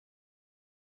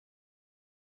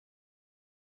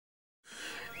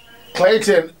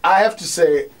Clayton, I have to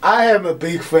say, I am a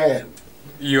big fan.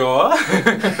 You are?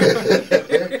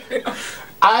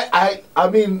 I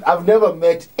mean, I've never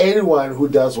met anyone who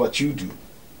does what you do.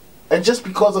 And just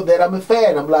because of that, I'm a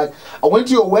fan. I'm like, I went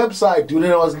to your website, dude,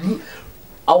 and I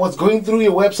was going through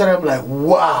your website, I'm like,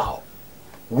 wow.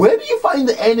 Where do you find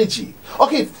the energy?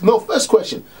 Okay, no, first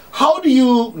question. How do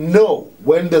you know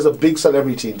when there's a big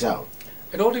celebrity in town?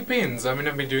 It all depends. I mean,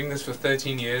 I've been doing this for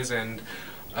 13 years and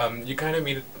you kind of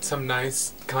meet some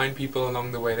nice, kind people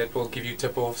along the way that will give you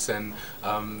tip-offs and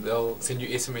they'll send you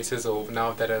SMSs, or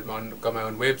now that I've got my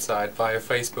own website, via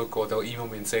Facebook, or they'll email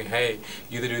me and say, hey,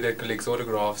 you're the dude that collects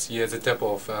autographs, here's a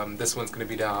tip-off, this one's going to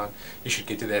be down, you should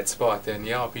get to that spot. And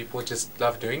yeah, people just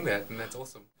love doing that, and that's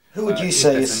awesome. Who would you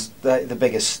say is the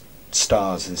biggest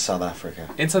stars in South Africa?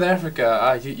 In South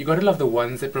Africa, you got to love the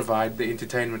ones that provide the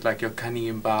entertainment, like your Cunny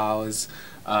and Bows,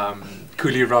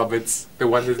 Cooley Roberts, the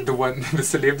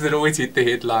celebs that always hit the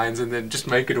headlines and then just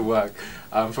make it work.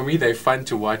 For me, they're fun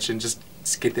to watch and just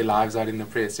get their lives out in the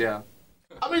press. Yeah.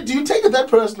 I mean, do you take it that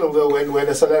personal though when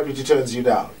a celebrity turns you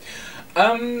down?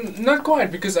 Not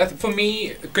quite, because for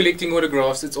me, collecting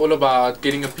autographs, it's all about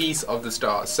getting a piece of the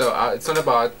star. So it's not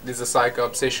about there's a psycho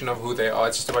obsession of who they are.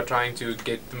 It's just about trying to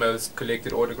get the most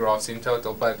collected autographs in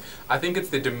total. But I think it's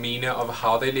the demeanor of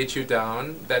how they let you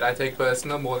down that I take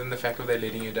personal, more than the fact of they're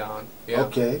letting you down. Yeah.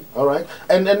 Okay, all right.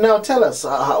 And now tell us,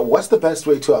 what's the best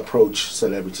way to approach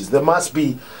celebrities? There must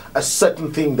be a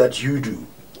certain thing that you do.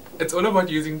 It's all about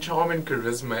using charm and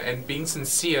charisma and being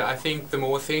sincere. I think the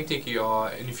more authentic you are,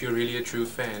 and if you're really a true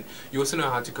fan, you also know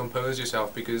how to compose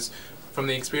yourself, because from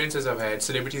the experiences I've had,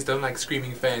 celebrities don't like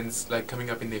screaming fans like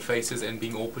coming up in their faces and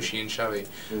being all pushy and showy.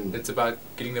 It's about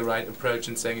getting the right approach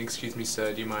and saying, excuse me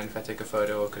sir, do you mind if I take a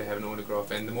photo, or could I have an autograph?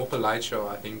 And the more polite you are,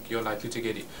 I think you're likely to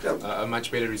get a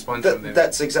much better response from them.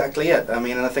 That's exactly it. I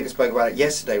mean, and I think I spoke about it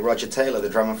yesterday. Roger Taylor, the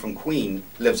drummer from Queen,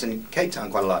 lives in Cape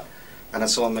Town quite a lot. And I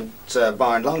saw him at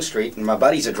Bar in Long Street, and my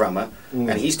buddy's a drummer,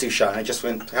 and he's too shy. I just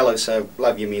went, hello sir,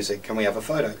 love your music, can we have a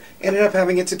photo? Ended up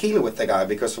having a tequila with the guy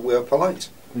because we were polite.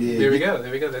 Yeah. There we go,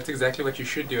 that's exactly what you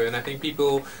should do. And I think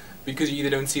people, because you either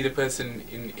don't see the person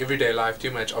in everyday life too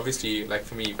much, obviously, like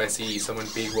for me, if I see someone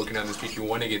big walking down the street, you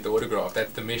want to get the autograph,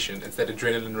 that's the mission, it's that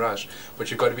adrenaline rush. But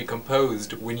you've got to be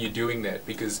composed when you're doing that,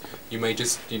 because you may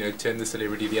just, turn the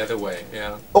celebrity the other way.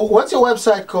 Yeah. Oh, what's your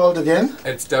website called again?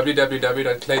 It's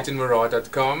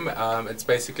www.claytonmorar.com. It's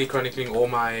basically chronicling all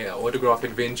my autograph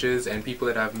adventures and people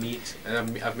that I've met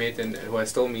and who I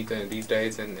still meet these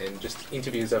days, and just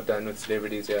interviews I've done with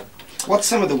celebrities. Yeah. What's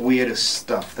some of the weirdest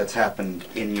stuff that's happened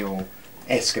in your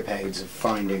escapades of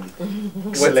finding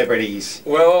celebrities?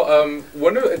 Well,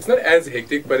 it's not as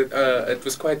hectic, but it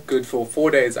was quite good. For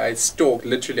 4 days I stalked,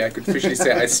 literally I could officially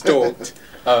say I stalked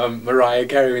Mariah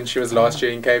Carey when she was last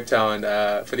year in Cape Town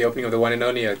for the opening of the One and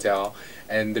Only Hotel.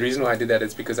 And the reason why I did that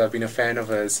is because I've been a fan of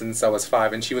hers since I was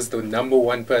 5, and she was the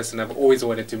 #1 person I've always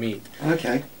wanted to meet.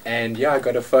 Okay. And yeah, I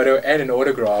got a photo and an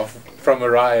autograph from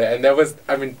Mariah, and that was,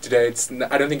 I mean, today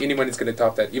I don't think anyone is going to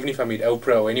top that. Even if I meet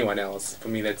Oprah or anyone else, for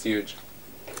me that's huge.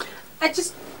 I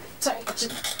just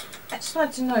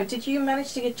wanted to know, did you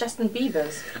manage to get Justin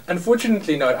Bieber's?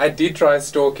 Unfortunately not. I did try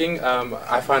stalking.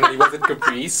 I found that he was at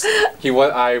Caprice.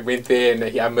 I went there and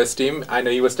I missed him. I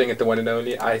know he was staying at the One and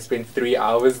Only. I spent 3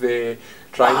 hours there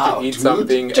trying to eat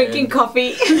something. Drinking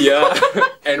coffee. Yeah,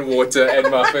 and water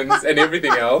and muffins and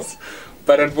everything else.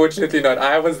 But unfortunately not.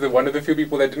 I was one of the few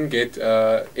people that didn't get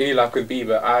any luck with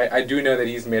Bieber. I do know that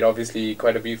he's met obviously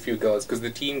quite a few girls, because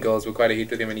the teen girls were quite a hit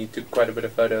with him, and he took quite a bit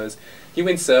of photos. He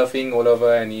went surfing all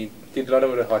over, and he did a lot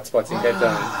of the hot spots in Cape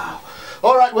Town.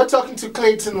 All right, we're talking to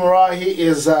Clayton Morar. He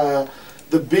is the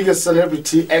biggest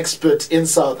celebrity expert in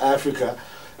South Africa.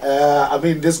 I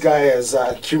mean, this guy has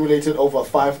accumulated over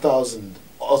 5,000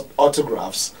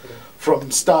 autographs from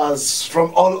stars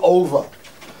from all over.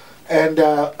 And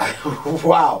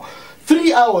wow,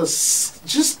 3 hours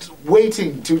just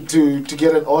waiting to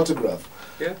get an autograph.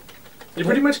 Yeah, you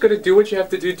pretty much got to do what you have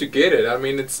to do to get it. I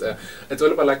mean, it's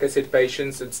all about, like I said,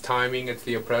 patience. It's timing. It's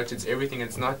the approach. It's everything.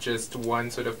 It's not just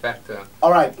one sort of factor.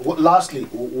 All right. Lastly,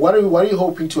 what are you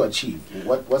hoping to achieve?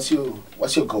 What's your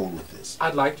goal with this?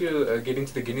 I'd like to get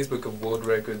into the Guinness Book of World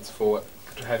Records for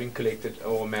having collected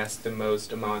or amassed the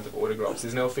most amount of autographs.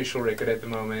 There's no official record at the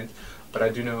moment, but I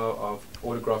do know of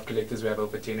autograph collectors who have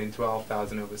over 10 and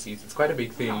 12,000 overseas. It's quite a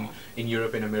big thing in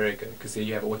Europe and America, because there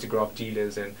you have autograph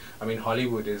dealers, and I mean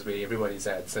Hollywood is where everybody's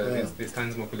at, so there's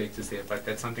tons more collectors there, but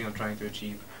that's something I'm trying to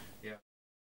achieve.